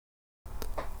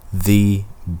The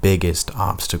biggest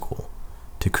obstacle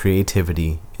to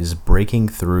creativity is breaking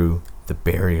through the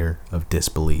barrier of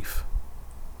disbelief.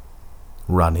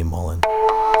 Rodney Mullen.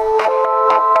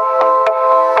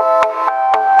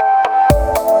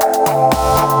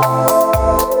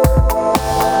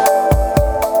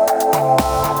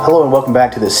 Hello and welcome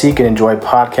back to the Seek and Enjoy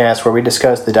podcast, where we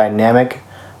discuss the dynamic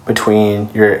between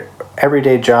your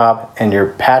everyday job and your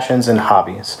passions and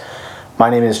hobbies. My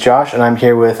name is Josh, and I'm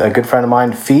here with a good friend of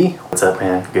mine, Phi. What's up,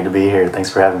 man? Good to be here. Thanks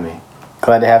for having me.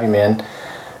 Glad to have you, man.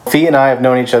 Phi and I have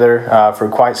known each other for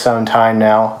quite some time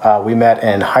now. We met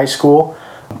in high school.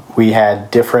 We had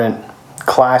different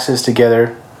classes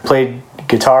together, played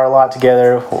guitar a lot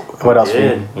together. What else?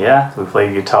 Yeah, we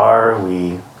played guitar.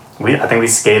 I think we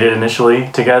skated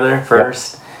initially together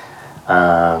first,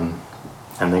 and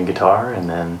then guitar, and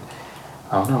then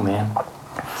I don't know, man.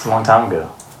 It's a long time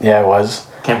ago. Yeah, it was.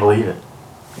 Can't believe it.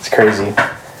 It's crazy.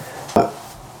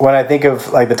 When I think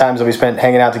of like the times that we spent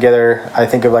hanging out together, I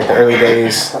think of like the early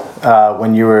days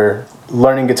when you were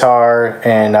learning guitar,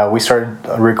 and we started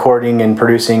recording and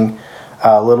producing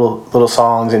little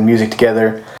songs and music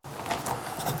together.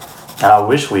 I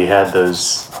wish we had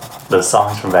those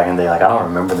songs from back in the day. Like, I don't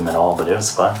remember them at all, but it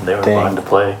was fun. They were fun to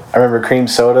play. I remember Cream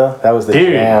Soda. That was the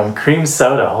jam. Cream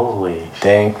Soda. Holy.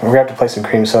 Dang, we're gonna have to play some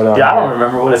Cream Soda. Yeah, I don't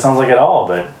remember what it sounds like at all,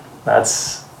 but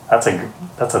that's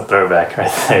a throwback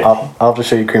right there. I'll have to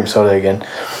show you Cream Soda again.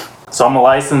 So I'm a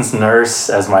licensed nurse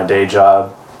as my day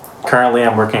job. Currently,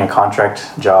 I'm working a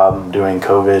contract job doing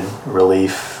COVID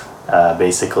relief,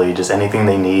 basically just anything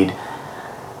they need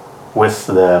with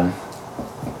the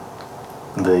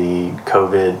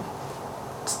COVID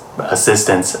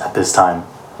assistance at this time.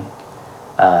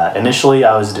 Initially,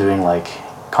 I was doing like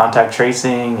contact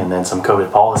tracing and then some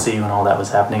COVID policy when all that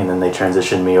was happening, and then they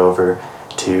transitioned me over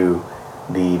to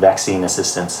the vaccine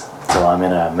assistance. So I'm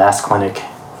in a mass clinic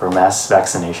for mass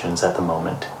vaccinations at the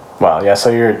moment. Wow, yeah, so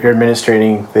you're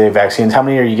administrating the vaccines. How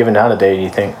many are you giving out a day, do you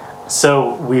think?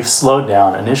 So we've slowed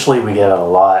down. Initially, we gave out a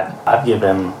lot. I've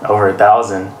given over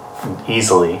 1,000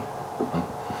 easily.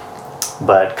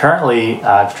 But currently,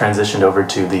 I've transitioned over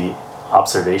to the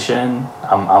observation.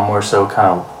 I'm more so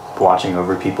kind of watching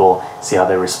over people, see how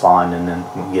they respond, and then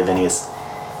give any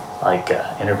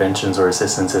interventions or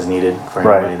assistance as needed for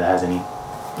anybody that has any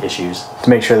issues. To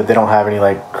make sure that they don't have any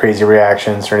like crazy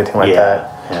reactions or anything like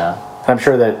that. Yeah. And I'm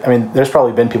sure that, there's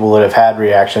probably been people that have had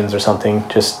reactions or something.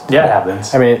 It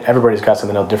happens. Everybody's got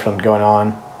something else different going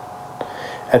on.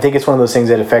 I think it's one of those things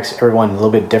that affects everyone a little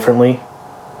bit differently.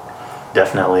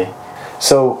 Definitely.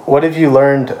 So what have you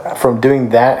learned from doing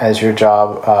that as your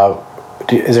job?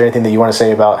 Is there anything that you want to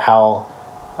say about how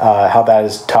that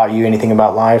has taught you anything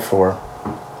about life? Or?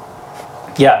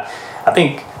 Yeah, I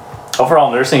think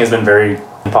overall nursing has been very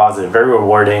positive, very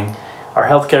rewarding. Our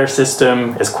healthcare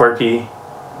system is quirky.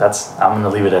 I'm going to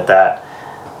leave it at that.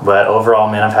 But overall,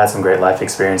 man, I've had some great life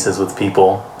experiences with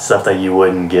people, stuff that you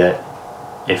wouldn't get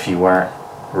if you weren't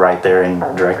right there in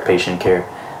direct patient care.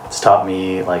 It's taught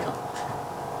me,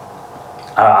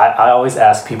 I always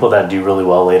ask people that do really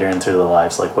well later into their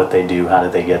lives, like what they do, how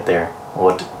did they get there,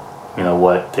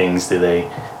 what things do they,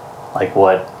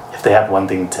 if they had one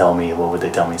thing to tell me, what would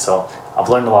they tell me? So I've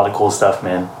learned a lot of cool stuff,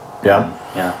 man.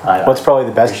 Yeah. What's probably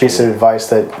the best piece of advice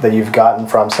that you've gotten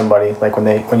from somebody, like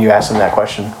when you ask them that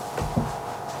question?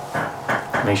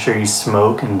 Make sure you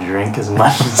smoke and drink as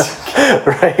much as you can.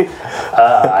 Right.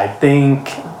 I think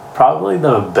probably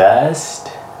the best.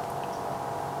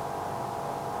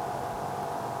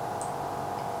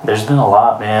 There's been a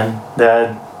lot, man.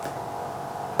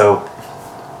 So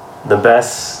the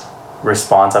best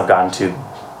response I've gotten to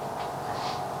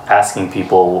asking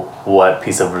people what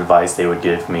piece of advice they would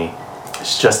give me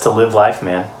is just to live life,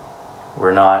 man.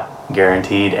 We're not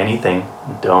guaranteed anything.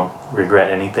 Don't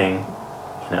regret anything,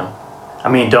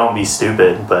 don't be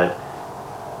stupid, but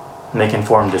make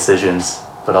informed decisions,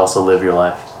 but also live your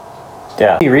life.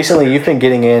 Yeah. Recently, you've been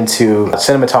getting into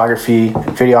cinematography,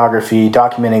 videography,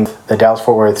 documenting the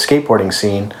Dallas-Fort Worth skateboarding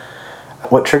scene.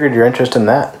 What triggered your interest in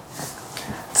that?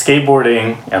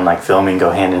 Skateboarding and filming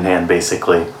go hand in hand,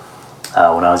 basically.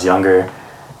 When I was younger,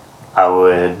 I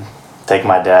would take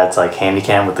my dad's handy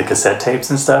cam with the cassette tapes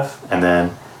and stuff, and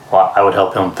then I would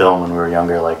help him film when we were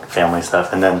younger, family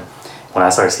stuff. And then when I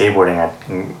started skateboarding, I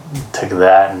took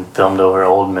that and filmed over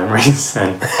old memories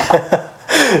and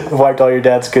wiped all your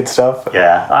dad's good stuff.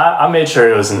 Yeah, I made sure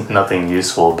it was nothing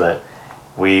useful, but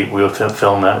we would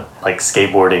film it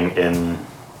skateboarding in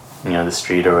the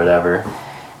street or whatever.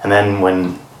 And then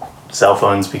when cell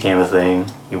phones became a thing,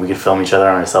 we could film each other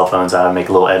on our cell phones. I would make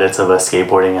little edits of us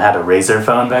skateboarding. I had a Razor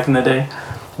phone back in the day.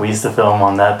 We used to film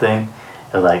on that thing.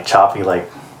 It was choppy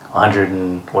 100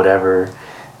 and whatever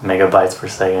megabytes per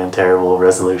second, terrible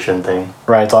resolution thing.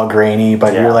 Right, it's all grainy,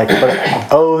 but you're like,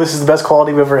 oh, this is the best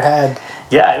quality we've ever had.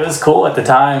 Yeah, it was cool at the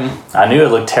time. I knew it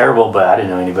looked terrible, but I didn't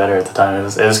know any better at the time. It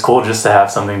was cool just to have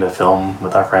something to film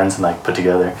with our friends and like put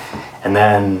together. And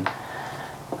then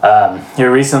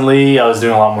here recently, I was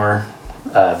doing a lot more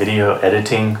video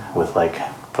editing with like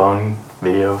phone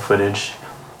video footage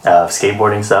of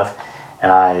skateboarding stuff,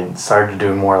 and I started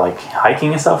doing more like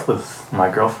hiking and stuff with my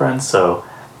girlfriend. So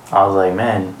I was like,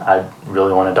 man, I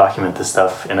really want to document this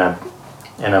stuff in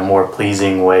a more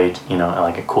pleasing way, you know,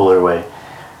 like a cooler way.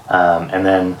 And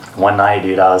then one night,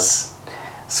 dude, I was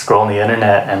scrolling the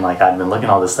internet and like I'd been looking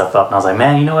all this stuff up, and I was like,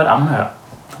 man, you know what? I'm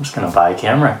just gonna buy a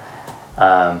camera.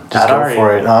 Just go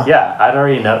for it, huh? Yeah,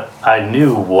 I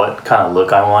knew what kind of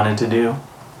look I wanted to do.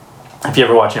 If you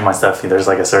ever watch any of my stuff, there's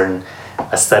like a certain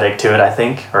aesthetic to it, I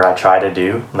think, or I try to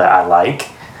do that I like.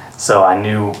 So I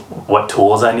knew what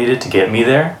tools I needed to get me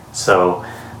there. So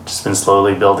just been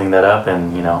slowly building that up,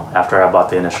 and you know, after I bought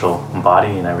the initial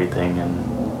body and everything,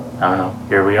 and I don't know,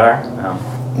 here we are.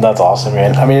 That's awesome,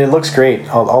 man. I mean, it looks great.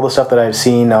 All the stuff that I've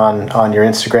seen on your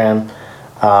Instagram,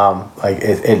 like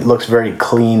it looks very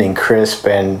clean and crisp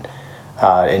and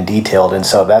detailed, and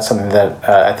so that's something that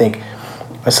I think,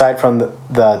 aside from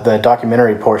the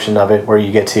documentary portion of it, where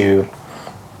you get to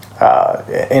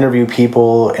interview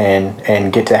people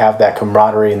and get to have that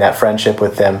camaraderie and that friendship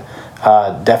with them,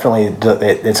 definitely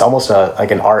it's almost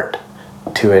like an art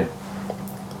to it.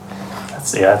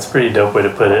 That's a pretty dope way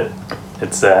to put it.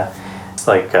 It's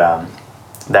like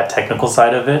that technical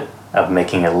side of it, of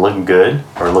making it look good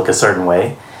or look a certain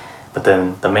way, but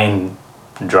then the main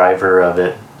driver of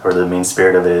it, or the main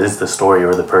spirit of it, is the story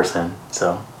or the person.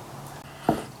 So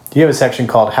you have a section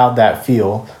called How'd That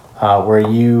Feel, where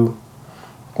you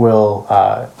will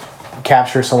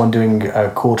capture someone doing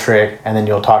a cool trick, and then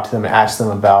you'll talk to them and ask them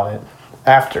about it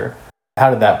after. How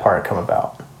did that part come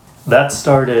about? That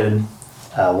started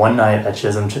one night at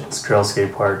Chisholm Trail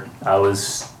Skate Park.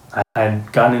 I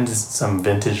had gotten into some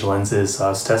vintage lenses, so I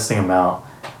was testing them out,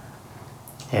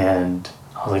 and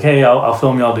I was like, hey, I'll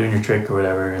film y'all doing your trick or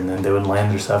whatever, and then they would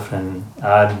land their stuff, and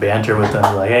I'd banter with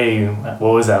them, like, hey,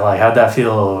 what was that like? How'd that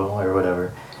feel, or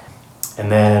whatever. And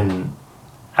then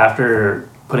after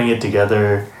putting it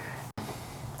together,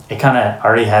 it kind of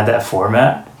already had that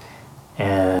format,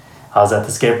 and I was at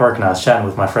the skate park and I was chatting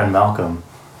with my friend Malcolm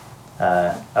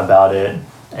about it,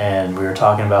 and we were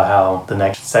talking about how the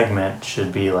next segment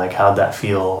should be like, how'd that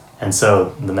feel? And so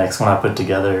the next one I put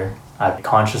together, I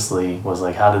consciously was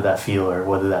like, how did that feel, or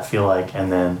what did that feel like? And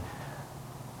then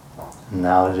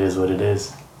now it is what it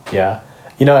is. Yeah.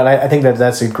 You know, and I think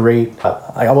that's a great,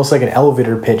 almost like an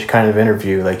elevator pitch kind of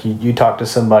interview. Like you talk to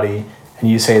somebody and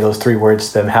you say those 3 words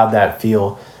to them, how'd that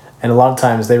feel? And a lot of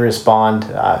times they respond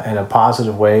in a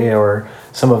positive way, or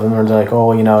some of them are like,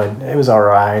 oh, you know, it was all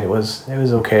right. It was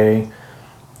okay.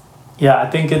 Yeah, I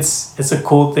think it's a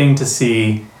cool thing to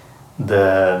see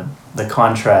the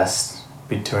contrast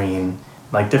between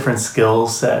like different skill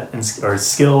set or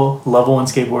skill level in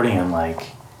skateboarding, and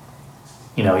like,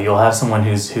 you know, you'll have someone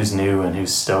who's new and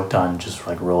who's stoked on just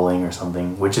like rolling or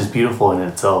something, which is beautiful in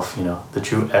itself. You know, the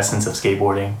true essence of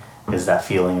skateboarding is that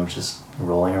feeling of just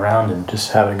rolling around and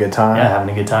just having a good time. Yeah, having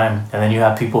a good time. And then you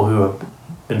have people who have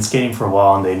been skating for a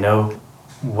while and they know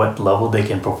what level they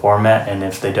can perform at, and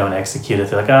if they don't execute it,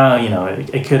 they're like, oh, you know,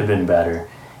 it could have been better,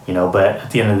 you know, but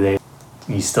at the end of the day,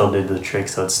 you still did the trick,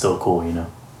 so it's still cool, you know.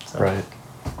 So. Right.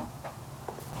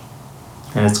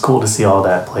 And it's cool to see all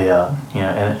that play out, you know,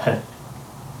 and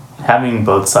having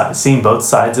both sides, seeing both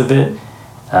sides of it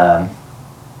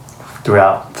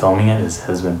throughout filming it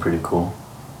has been pretty cool.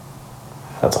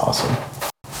 That's awesome.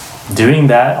 Doing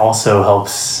that also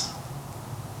helps.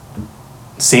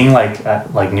 Seeing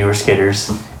like newer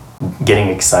skaters getting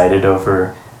excited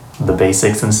over the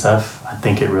basics and stuff, I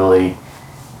think it really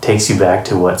takes you back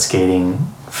to what skating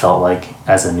felt like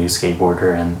as a new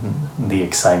skateboarder, and the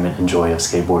excitement and joy of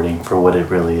skateboarding for what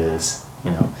it really is, you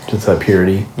know. Just that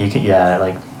purity. You can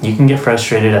you can get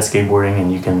frustrated at skateboarding,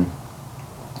 and you can,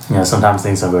 you know, sometimes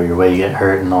things don't go your way, you get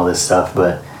hurt and all this stuff,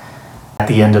 but at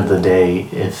the end of the day,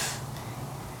 if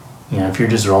you're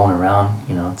just rolling around,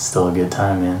 you know, it's still a good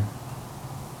time, man.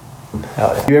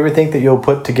 Do you ever think that you'll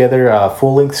put together a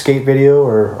full-length skate video,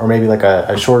 or maybe like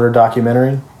a shorter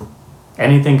documentary?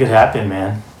 Anything could happen,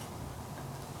 man.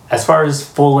 As far as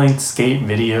full-length skate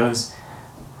videos,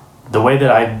 the way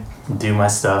that I do my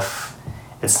stuff,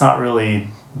 it's not really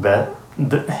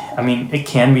I mean, it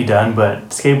can be done, but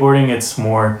skateboarding, it's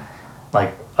more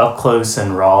like up close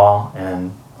and raw,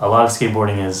 and a lot of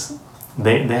skateboarding is,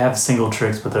 they have single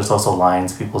tricks, but there's also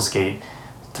lines. People skate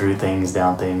through things,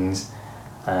 down things.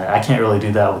 I can't really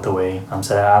do that with the way I'm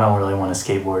set. I don't really want to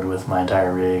skateboard with my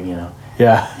entire rig, you know.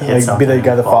 Yeah, like be the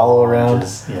guy to follow around.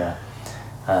 Yeah.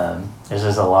 It's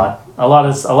just a lot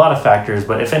of factors.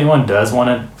 But if anyone does want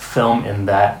to film in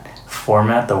that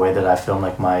format, the way that I film,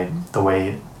 like the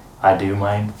way I do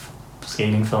my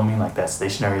skating filming, like that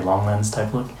stationary long lens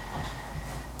type look,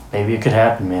 maybe it could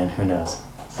happen, man. Who knows?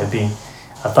 I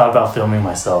thought about filming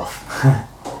myself,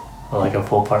 like a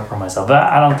full part for myself, but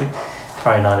I don't think,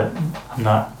 probably not. I'm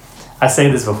not. I say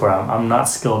this before. I'm not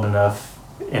skilled enough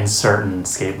in certain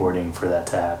skateboarding for that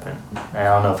to happen. And I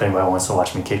don't know if anybody wants to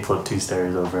watch me kickflip 2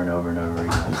 stairs over and over and over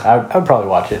again. I would probably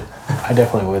watch it. I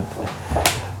definitely would.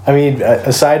 I mean,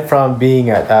 aside from being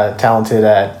talented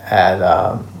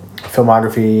at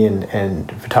filmography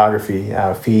and photography,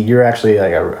 Phi, you're actually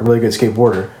like a really good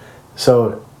skateboarder.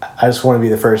 So I just want to be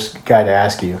the first guy to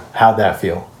ask you, how'd that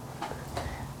feel?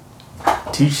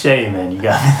 Touche, man. You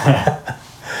got me there.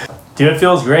 Dude, it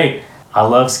feels great. I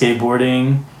love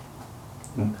skateboarding.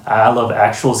 I love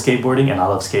actual skateboarding, and I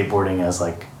love skateboarding as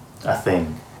like a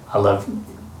thing. I love,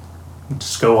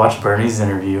 just go watch Bernie's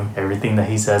interview. Everything that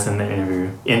he says in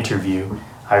the interview,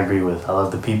 I agree with. I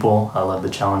love the people. I love the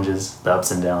challenges, the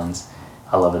ups and downs.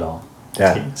 I love it all.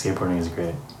 Yeah. Skateboarding is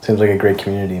great. Seems like a great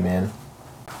community, man.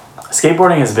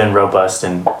 Skateboarding has been robust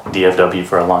in DFW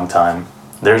for a long time.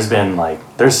 There's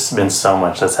been so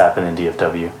much that's happened in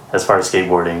DFW as far as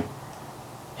skateboarding,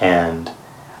 and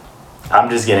I'm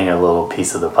just getting a little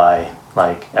piece of the pie,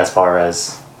 like as far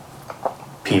as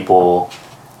people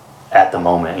at the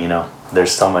moment, you know.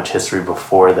 There's so much history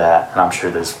before that, and I'm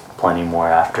sure there's plenty more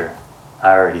after.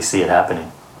 I already see it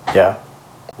happening. Yeah.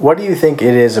 What do you think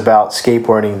it is about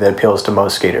skateboarding that appeals to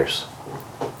most skaters?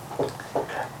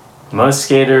 Most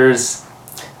skaters,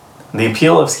 the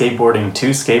appeal of skateboarding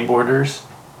to skateboarders,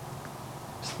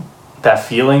 that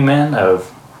feeling, man,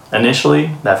 of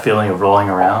initially, that feeling of rolling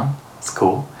around, it's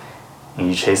cool. And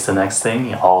you chase the next thing,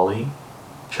 you ollie,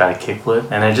 try to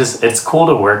kickflip, and it's cool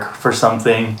to work for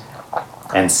something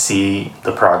and see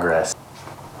the progress.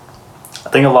 I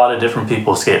think a lot of different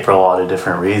people skate for a lot of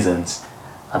different reasons.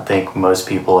 I think most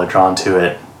people are drawn to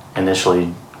it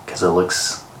initially because it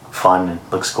looks fun and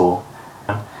looks cool.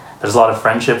 There's a lot of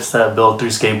friendships that build through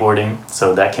skateboarding,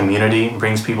 so that community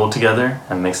brings people together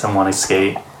and makes them want to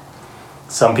skate.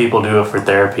 Some people do it for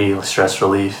therapy, stress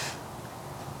relief,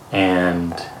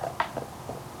 and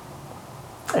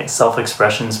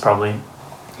self-expression is probably,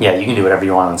 yeah, you can do whatever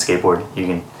you want on skateboard.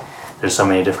 There's so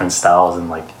many different styles, and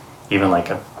like even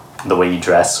like the way you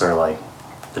dress, or like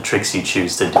the tricks you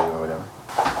choose to do or whatever.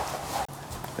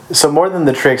 So more than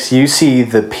the tricks, you see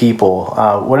the people.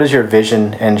 What is your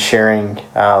vision in sharing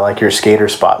like your skater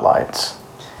spotlights?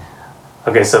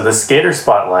 Okay, so the skater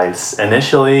spotlights,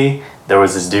 initially there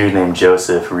was this dude named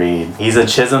Joseph Reed. He's a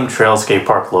Chisholm Trail Skate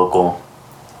Park local.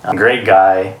 Great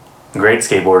guy, great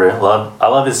skateboarder. I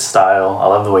love his style. I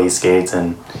love the way he skates,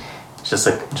 and just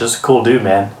a cool dude,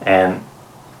 man. And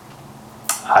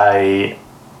I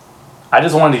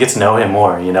just wanted to get to know him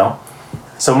more, you know.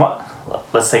 So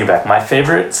let's take it back. My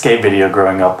favorite skate video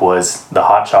growing up was the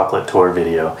Hot Chocolate Tour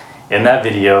video. In that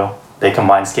video, they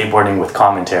combined skateboarding with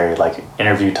commentary, like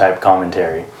interview type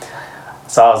commentary.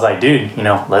 So I was like, dude, you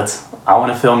know, I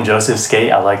want to film Joseph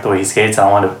skate. I like the way he skates. I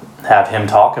want to have him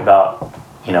talk about,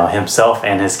 you know, himself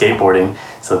and his skateboarding,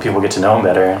 so that people get to know him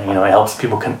better. You know, it helps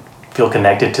people feel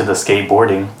connected to the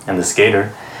skateboarding and the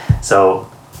skater.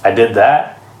 So I did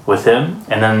that with him,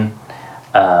 and then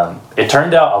it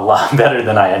turned out a lot better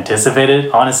than I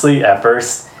anticipated. Honestly, at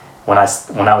first, when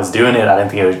I was doing it, I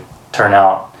didn't think it would turn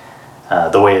out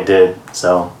the way it did.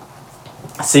 So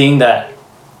seeing that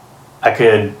I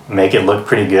could make it look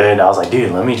pretty good, I was like,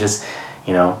 dude, let me just,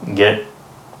 you know, get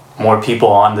more people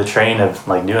on the train of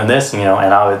like doing this, you know.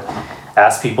 And I would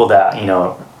ask people that, you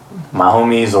know, my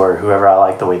homies or whoever I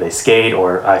like the way they skate,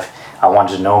 or I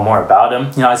wanted to know more about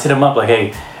them. You know, I just hit them up like,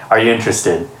 hey, are you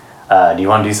interested? Do you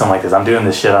want to do something like this? I'm doing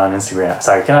this shit on Instagram.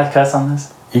 Sorry, can I cuss on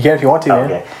this? You can if you want to,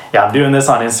 man. Okay. Yeah, I'm doing this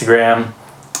on Instagram,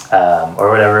 or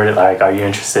whatever. Like, are you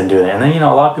interested in doing it? And then, you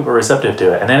know, a lot of people are receptive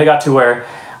to it. And then it got to where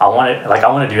I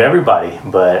want to do everybody,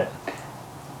 but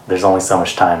there's only so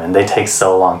much time, and they take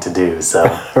so long to do. So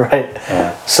right.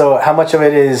 Yeah. So how much of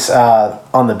it is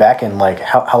on the back end? Like,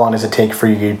 how long does it take for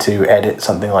you to edit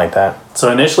something like that?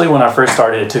 So initially, when I first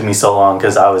started, it took me so long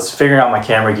because I was figuring out my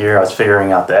camera gear. I was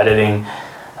figuring out the editing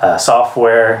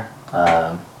software.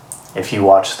 If you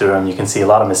watch through them, you can see a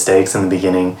lot of mistakes in the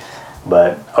beginning,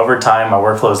 but over time, my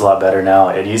workflow is a lot better now.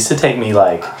 It used to take me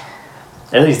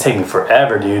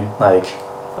forever, dude. Like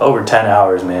over 10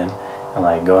 hours, man. And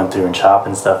like going through and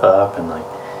chopping stuff up, and like,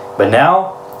 but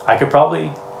now I could probably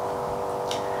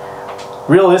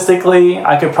realistically,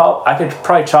 I could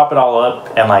probably chop it all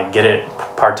up and like get it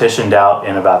partitioned out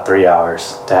in about 3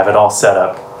 hours to have it all set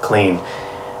up clean.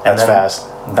 And That's fast.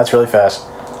 That's really fast.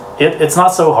 It's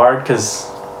not so hard because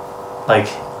like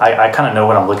I kind of know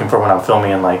what I'm looking for when I'm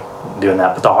filming and like doing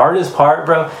that. But the hardest part,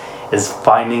 bro, is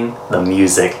finding the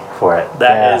music for it.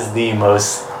 That is the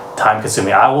most time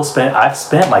consuming. I've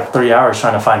spent like 3 hours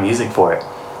trying to find music for it.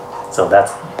 So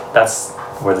that's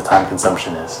where the time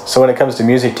consumption is. So when it comes to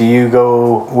music, do you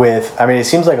go with, I mean, it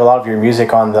seems like a lot of your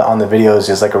music on the videos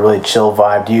is like a really chill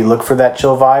vibe. Do you look for that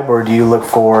chill vibe, or do you look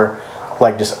for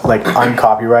like just like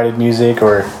uncopyrighted music?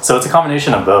 Or so it's a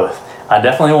combination of both. I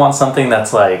definitely want something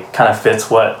that's like kind of fits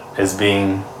what is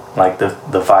being like the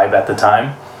vibe at the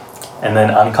time, and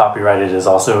then uncopyrighted is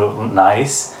also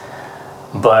nice.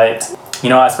 But you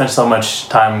know, I spent so much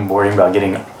time worrying about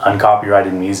getting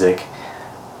uncopyrighted music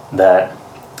that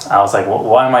I was like, well,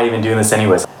 why am I even doing this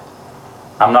anyways?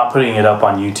 I'm not putting it up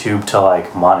on YouTube to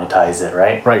like monetize it,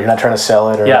 right? Right, you're not trying to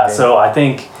sell it or yeah, anything. So I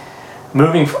think I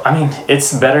mean,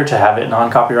 it's better to have it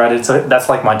non-copyrighted. So that's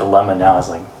like my dilemma now is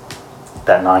like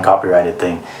that non-copyrighted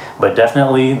thing. But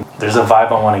definitely there's a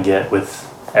vibe I want to get with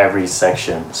every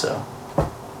section, so.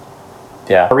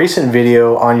 Yeah. A recent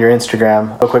video on your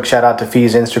Instagram, a quick shout out to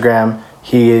Phi's Instagram.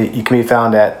 You can be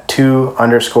found at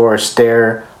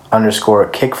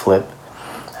 2_stare_kickflip.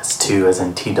 That's 2 as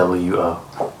in TWO.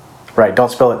 Right,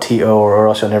 don't spell it TO or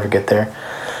else you'll never get there.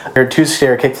 Your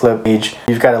 2-stare kickflip page,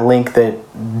 you've got a link that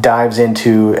dives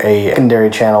into a secondary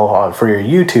channel for your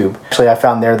YouTube. Actually, I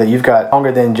found there that you've got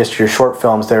longer than just your short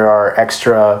films. There are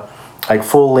extra, like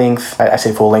full length, I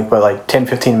say full length, but like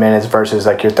 10-15 minutes versus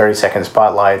like your 30-second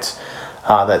spotlights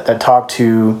that talk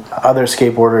to other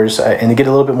skateboarders and they get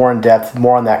a little bit more in depth,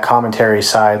 more on that commentary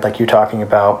side like you're talking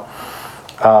about.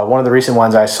 One of the recent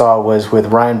ones I saw was with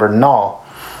Ryan Bernal.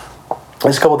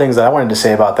 There's a couple things that I wanted to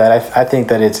say about that. I think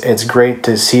that it's great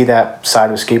to see that side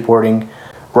of skateboarding.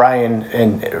 Ryan,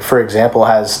 and for example,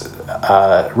 has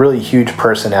a really huge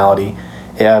personality.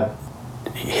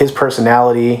 His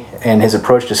personality and his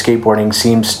approach to skateboarding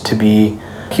seems to be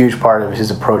a huge part of his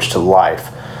approach to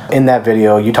life. In that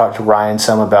video, you talked to Ryan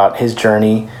some about his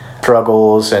journey,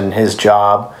 struggles, and his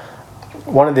job.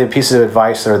 One of the pieces of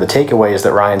advice or the takeaways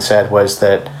that Ryan said was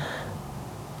that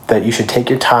you should take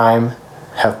your time,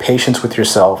 have patience with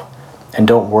yourself, and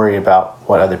don't worry about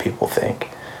what other people think.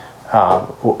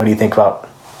 What do you think about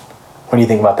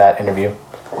that interview?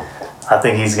 I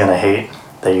think he's gonna hate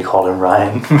that you called him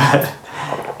Ryan.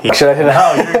 Should I hit it?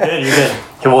 No, you're good. You're good.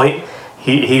 Well,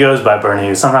 he goes by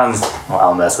Bernie. Sometimes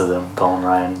I'll mess with him, call him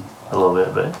Ryan a little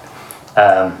bit, but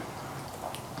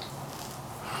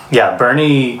yeah,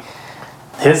 Bernie.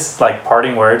 His like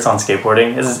parting words on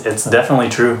skateboarding it's definitely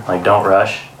true. Like, don't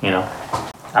rush. You know,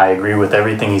 I agree with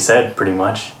everything he said pretty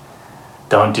much.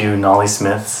 Don't do nollie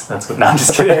smiths. That's what. No, I'm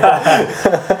just kidding.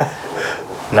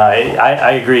 No,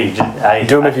 I agree.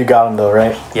 Do them if you got them though,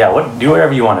 right? Yeah. Do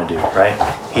whatever you want to do, right?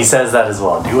 He says that as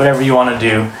well. Do whatever you want to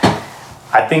do.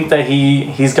 I think that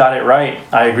he's got it right.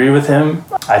 I agree with him.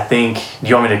 I think. Do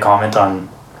you want me to comment on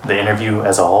the interview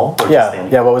as a whole? Or Yeah.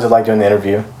 Yeah. What was it like doing the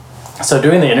interview? So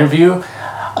doing the interview,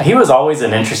 he was always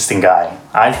an interesting guy.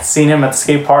 I'd seen him at the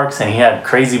skate parks, and he had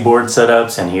crazy board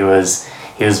setups, and he was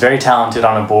very talented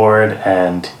on a board,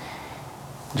 and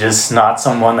just not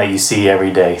someone that you see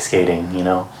every day skating, you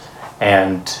know.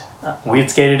 And we'd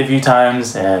skated a few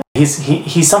times, and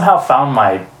he somehow found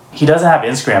he doesn't have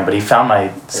Instagram, but he found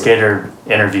my skater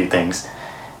interview things,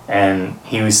 and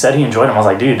he said he enjoyed them. I was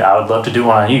like, dude, I would love to do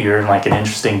one on you. You're like an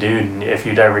interesting dude, and if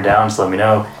you're ever down, just let me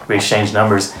know. We exchanged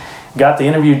numbers. Got the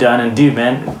interview done, and dude,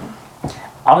 man,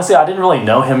 honestly, I didn't really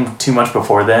know him too much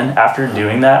before then. After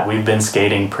doing that, we've been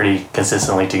skating pretty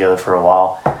consistently together for a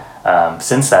while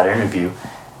since that interview,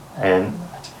 and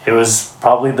it was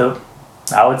probably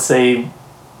I would say,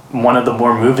 one of the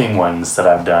more moving ones that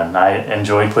I've done. I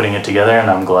enjoyed putting it together,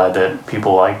 and I'm glad that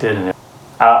people liked it, and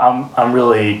I'm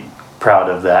really proud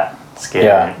of that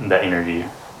that interview.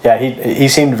 Yeah, he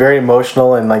seemed very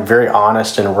emotional and like very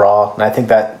honest and raw, and I think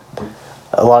that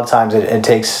a lot of times it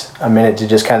takes a minute to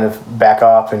just kind of back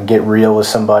off and get real with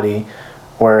somebody,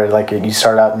 where like you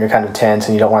start out and you're kind of tense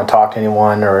and you don't want to talk to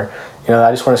anyone, or I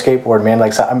just want to skateboard, man.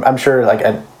 Like, so I'm sure, like,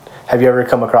 have you ever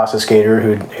come across a skater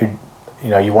who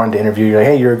you wanted to interview, you're like,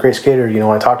 hey, you're a great skater, you don't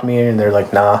want to talk to me, and they're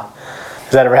like, nah.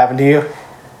 Has that ever happened to you?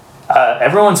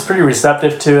 Everyone's pretty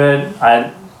receptive to it.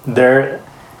 There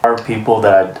are people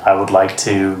that I would like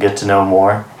to get to know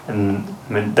more, and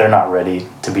they're not ready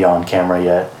to be on camera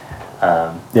yet.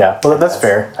 Yeah, well, that's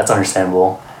fair. That's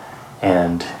understandable.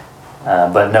 And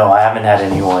but no, I haven't had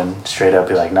anyone straight up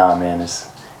be like, nah, man,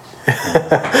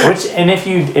 Which, and if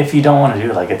you don't want to do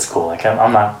it, like, it's cool. Like,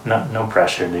 I'm not, no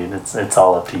pressure, dude. It's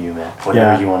all up to you, man.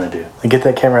 Whatever you want to do. Get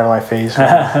that camera out of my face.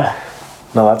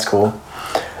 No, that's cool.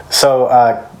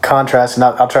 So contrast, and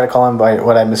I'll try to call him by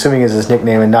what I'm assuming is his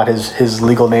nickname and not his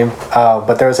legal name.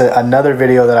 But there was another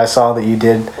video that I saw that you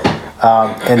did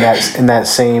in that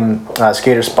same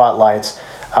Skater Spotlights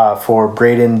for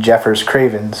Braden Jeffers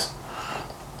Cravens.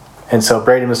 And so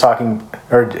Braden was talking,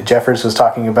 or Jeffers was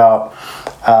talking about,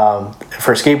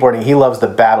 for skateboarding, he loves the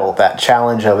battle, that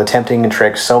challenge of attempting a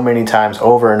trick so many times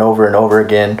over and over and over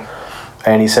again.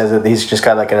 And he says that he's just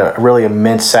got like a really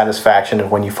immense satisfaction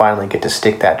of when you finally get to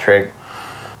stick that trick.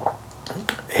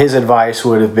 His advice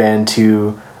would have been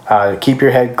to keep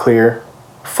your head clear,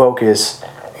 focus,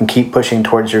 and keep pushing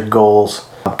towards your goals.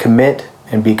 Commit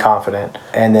and be confident.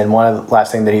 And then one of the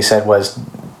last thing that he said was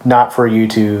not for you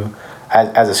to,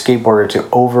 as a skateboarder, to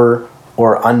over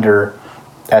or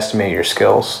underestimate your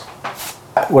skills.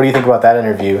 What do you think about that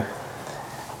interview?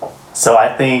 So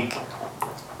I think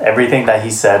everything that he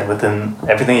said, within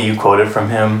everything that you quoted from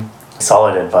him,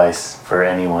 solid advice for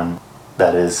anyone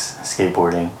that is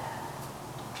skateboarding.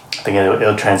 I think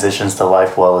it transitions to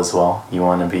life well as well. You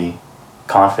want to be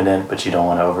confident, but you don't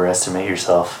want to overestimate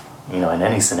yourself, in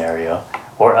any scenario,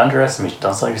 or underestimate.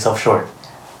 Don't sell yourself short.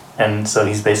 And so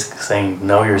he's basically saying,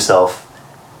 know yourself.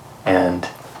 And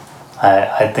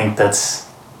I think that's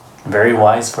very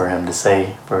wise for him to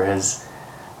say, for his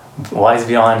wise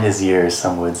beyond his years,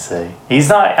 some would say. He's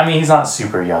not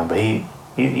super young, but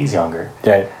he's younger.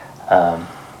 Yeah.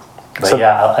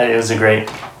 It was a great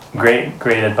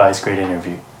advice, great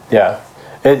interview. Yeah.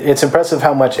 It's impressive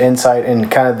how much insight and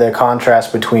kind of the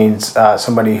contrast between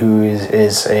somebody who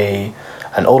is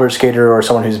an older skater or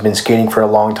someone who's been skating for a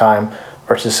long time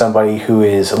versus somebody who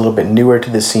is a little bit newer to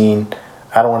the scene.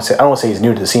 I don't want to say he's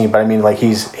new to the scene, but I mean, like,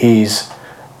 he's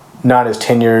not as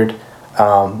tenured.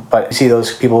 But you see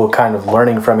those people kind of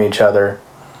learning from each other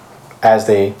as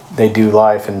they do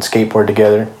life and skateboard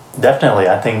together. Definitely.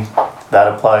 I think that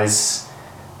applies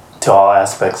to all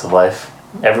aspects of life.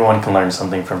 Everyone can learn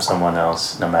something from someone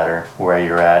else, no matter where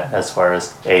you're at, as far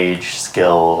as age,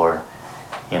 skill, or,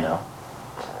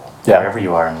 wherever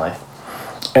you are in life.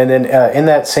 And then in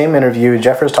that same interview,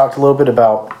 Jeffers talked a little bit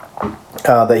about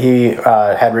that he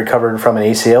had recovered from an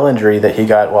ACL injury that he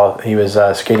got while he was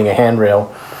skating a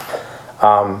handrail.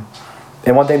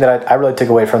 And one thing that I really took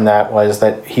away from that was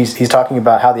that he's talking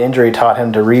about how the injury taught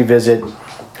him to revisit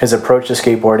his approach to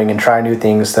skateboarding and try new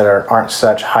things that aren't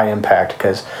such high impact.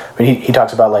 Because he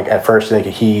talks about, like, at first, like,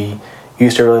 he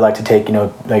used to really like to take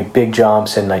like big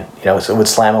jumps and, like, so would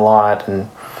slam a lot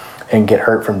and get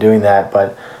hurt from doing that.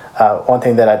 But one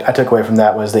thing that I took away from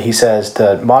that was that he says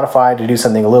to modify, to do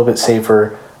something a little bit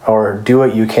safer, or do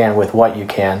what you can with what you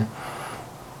can.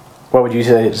 What would you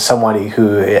say to somebody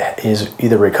who is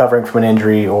either recovering from an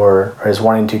injury or is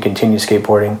wanting to continue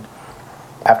skateboarding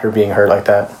after being hurt like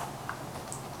that?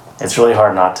 It's really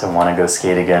hard not to want to go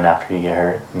skate again after you get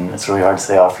hurt. And it's really hard to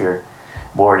stay off your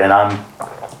board. And I'm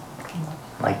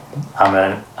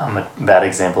a bad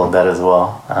example of that as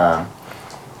well.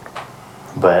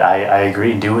 But I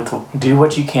agree. Do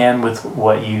what you can with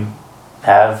what you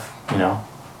have.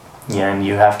 And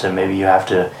you have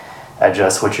to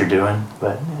adjust what you're doing.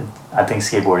 But I think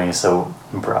skateboarding is so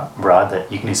broad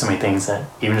that you can do so many things that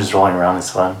even just rolling around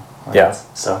is fun.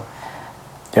 So.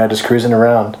 Yeah, just cruising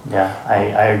around. Yeah,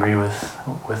 I agree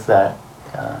with that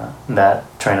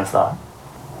train of thought.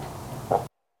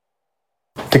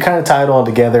 To kind of tie it all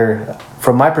together,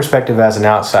 from my perspective as an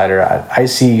outsider, I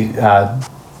see a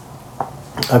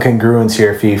congruence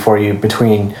here for you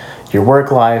between your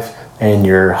work life and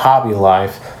your hobby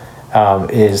life.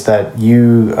 Is that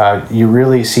you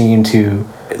really seem to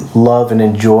love and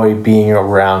enjoy being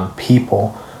around people.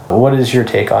 What is your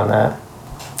take on that?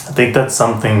 I think that's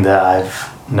something that I've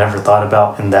never thought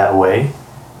about in that way,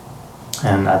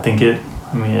 and I think it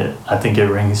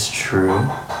rings true.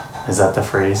 Is that the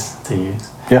phrase to use?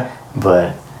 Yeah.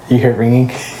 But you hear it ringing.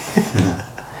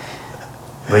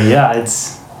 But yeah,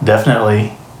 it's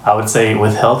definitely, I would say,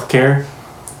 with healthcare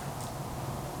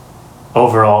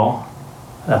overall,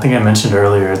 I think I mentioned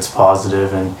earlier, it's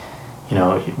positive, and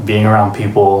being around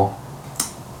people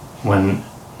when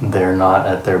they're not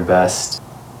at their best.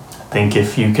 I think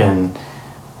if you can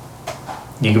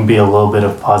be a little bit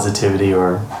of positivity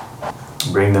or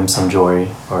bring them some joy,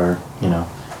 or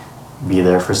be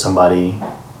there for somebody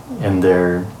in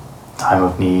their time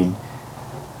of need.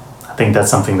 I think that's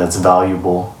something that's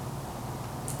valuable.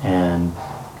 And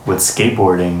with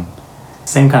skateboarding,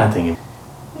 same kind of thing.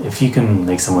 If you can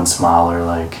make someone smile, or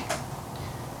like,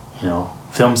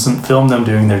 film them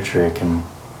doing their trick, and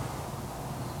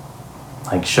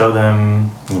like show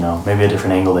them, you know, maybe a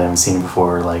different angle they haven't seen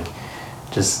before, like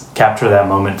just capture that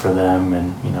moment for them.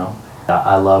 And you know,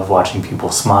 I love watching people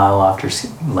smile after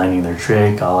landing their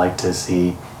trick. I like to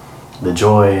see the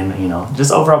joy and, you know,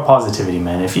 just overall positivity,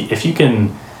 man. If you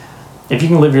can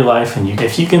live your life and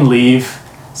if you can leave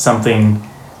something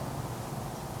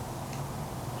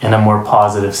in a more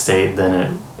positive state,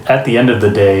 then at the end of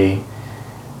the day,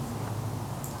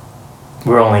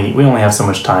 we only have so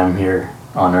much time here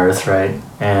on Earth, right?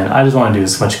 And I just want to do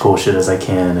as much cool shit as I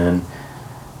can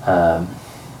and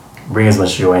bring as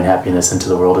much joy and happiness into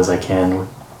the world as I can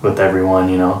with everyone.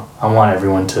 You know, I want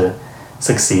everyone to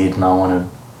succeed, and I want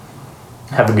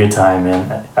to have a good time,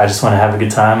 man. I just want to have a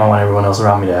good time. I want everyone else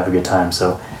around me to have a good time.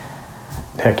 So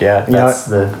heck yeah, that's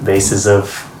the basis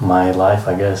of my life,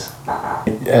 I guess.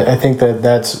 I think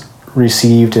that's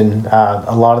received, and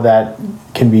a lot of that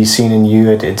can be seen in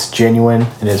you. It's genuine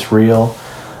and it's real,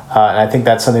 and I think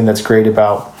that's something that's great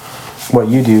about what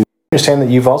you do. I understand that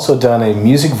you've also done a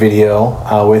music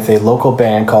video with a local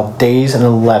band called Days and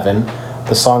 11.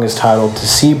 The song is titled "To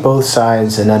See Both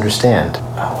Sides and Understand."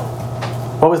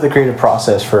 What was the creative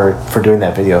process for doing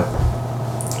that video?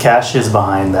 Cash is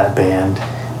behind that band.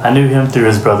 I knew him through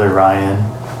his brother Ryan.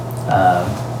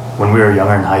 When we were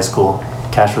younger in high school,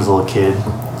 Cash was a little kid.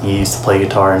 He used to play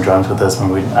guitar and drums with us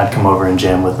when I'd come over and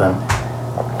jam with him.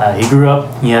 He grew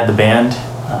up, he had the band.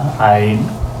 I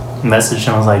messaged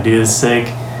him, I was like, dude, this is sick.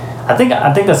 I think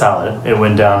that's how it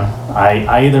went down.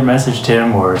 I either messaged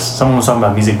him or someone was talking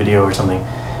about a music video or something.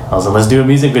 I was like, let's do a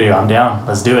music video, I'm down,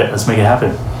 let's do it, let's make it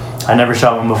happen. I never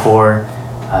shot one before,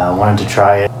 wanted to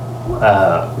try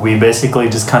it. We basically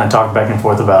just kind of talked back and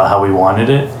forth about how we wanted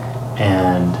it,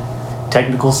 and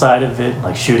technical side of it,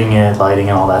 like shooting it, lighting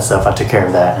and all that stuff, I took care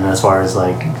of that. And as far as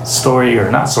like story,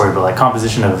 or not story, but like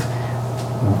composition of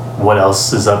what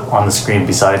else is up on the screen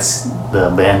besides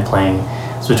the band playing,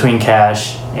 it's between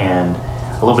Cash and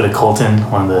a little bit of Colton,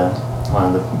 one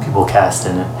of the people cast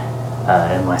in it,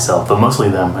 and myself, but mostly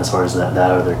them as far as that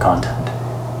other content.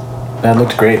 That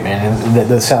looked great, man. And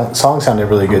the song sounded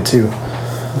really good too.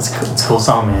 It's a cool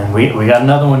song, man. We got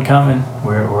another one coming.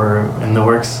 We're in the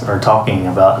works or talking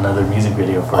about another music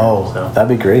video for it. So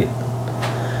that'd be great.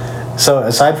 So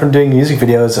aside from doing music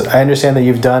videos, I understand that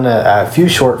you've done a few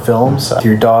short films.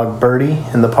 Your dog Birdie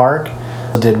in the park.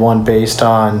 Did one based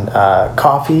on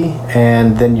coffee,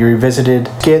 and then you revisited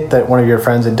a skit that one of your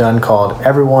friends had done called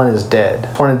 "Everyone Is Dead."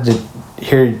 I wanted to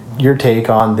hear your take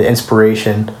on the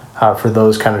inspiration for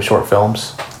those kind of short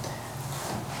films.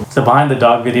 So behind the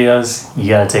dog videos, you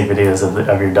gotta take videos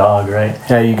of your dog, right?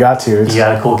 Yeah, you got to. You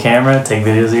got a cool camera, take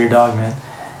videos of your dog, man.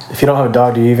 If you don't have a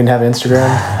dog, do you even have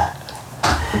Instagram?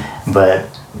 But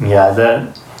yeah,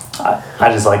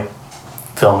 I just like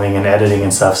filming and editing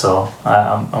and stuff, so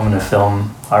I'm gonna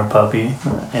film our puppy.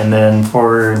 And then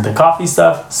for the coffee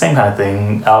stuff, same kind of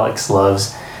thing. Alex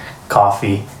loves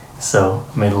coffee, so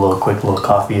made a quick little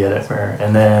coffee edit for her.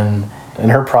 And then in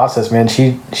her process, man,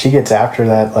 she gets after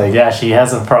that, like, yeah, she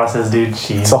has a process, dude.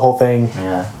 It's a whole thing.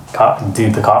 Yeah,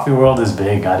 dude, the coffee world is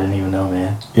big. I didn't even know,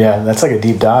 man. Yeah, that's like a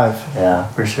deep dive. Yeah,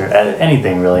 for sure.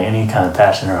 Anything really, any kind of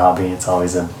passion or hobby, it's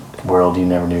always a world you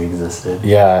never knew existed.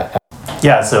 Yeah.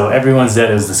 Yeah, so Everyone's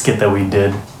Dead is the skit that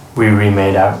we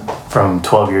remade out from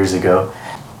 12 years ago.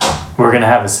 We're gonna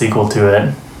have a sequel to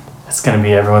it. It's gonna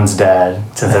be Everyone's Dad,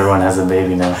 since everyone has a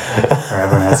baby now, or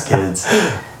everyone has kids.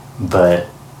 But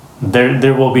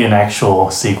there will be an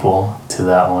actual sequel to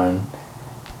that one,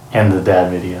 and the dad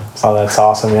video. Oh, that's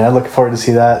awesome, man! I'm looking forward to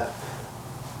see that.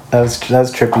 That's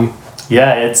trippy.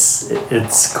 Yeah,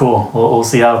 it's cool. We'll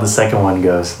see how the second one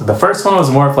goes. The first one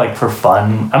was more of like for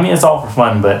fun. I mean, it's all for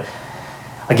fun, but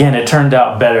again, it turned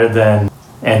out better than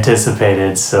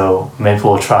anticipated. So maybe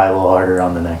we'll try a little harder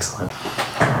on the next one.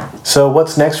 So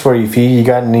what's next for you, Phi? You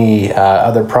got any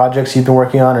other projects you've been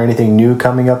working on, or anything new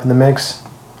coming up in the mix?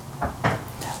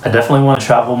 I definitely want to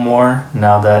travel more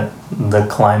now that the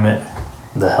climate,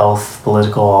 the health,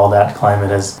 political, all that climate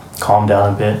has calmed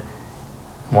down a bit.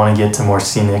 Want to get to more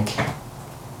scenic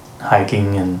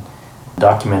hiking and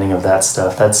documenting of that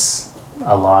stuff. That's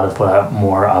a lot of what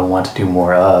I want to do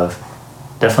more of.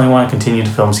 Definitely want to continue to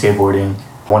film skateboarding.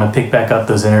 Want to pick back up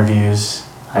those interviews.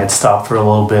 I had stopped for a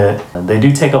little bit. They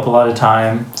do take up a lot of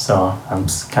time, so I'm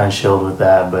kind of chilled with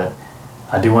that, but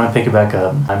I do want to pick it back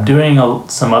up. I'm doing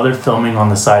some other filming on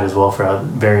the side as well for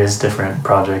various different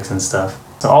projects and stuff.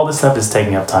 So all this stuff is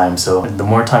taking up time, so the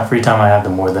more free time I have, the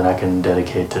more that I can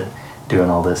dedicate to doing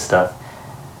all this stuff.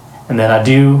 And then I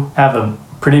do have a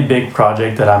pretty big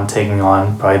project that I'm taking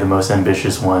on, probably the most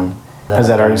ambitious one. Has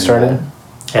that already started?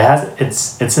 It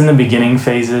has. It's in the beginning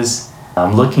phases.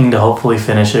 I'm looking to hopefully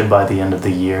finish it by the end of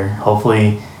the year.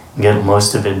 Hopefully get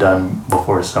most of it done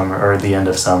before summer or the end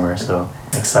of summer. So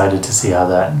excited to see how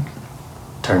that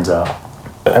turns out.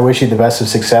 I wish you the best of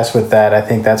success with that. I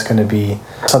think that's going to be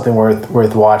something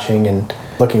worth watching and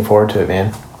looking forward to it,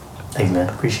 man. Thanks, man.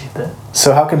 Appreciate that.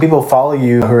 So how can people follow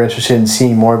you who are interested in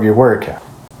seeing more of your work?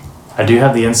 I do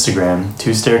have the Instagram,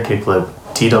 2-stair kickflip,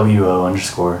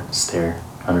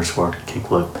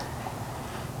 TWO_stair_kickflip.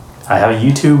 I have a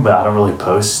YouTube, but I don't really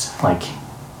post like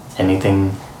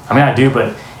anything. I mean, I do,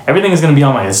 but everything is going to be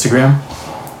on my Instagram.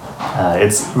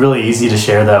 It's really easy to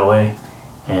share that way.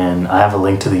 And I have a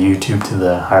link to the YouTube to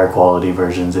the higher quality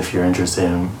versions if you're interested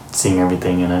in seeing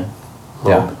everything in a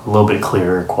little bit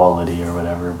clearer quality or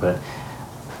whatever. But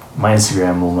my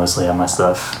Instagram will mostly have my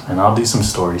stuff, and I'll do some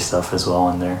story stuff as well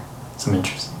in there. Some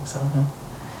interesting stuff. Yeah.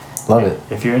 Love it.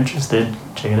 If you're interested,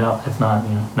 check it out. If not,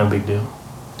 no big deal.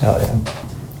 Oh, yeah.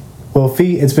 Well,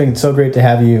 Phi, it's been so great to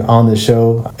have you on the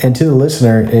show. And to the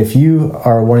listener, if you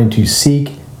are wanting to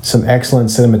seek some excellent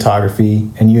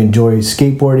cinematography and you enjoy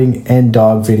skateboarding and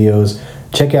dog videos,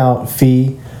 check out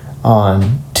Phi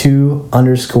on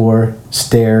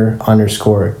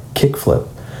 2_stair_kickflip.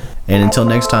 And until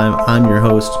next time, I'm your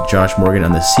host, Josh Morgan,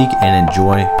 on the Seek and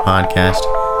Enjoy podcast.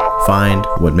 Find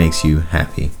what makes you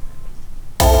happy.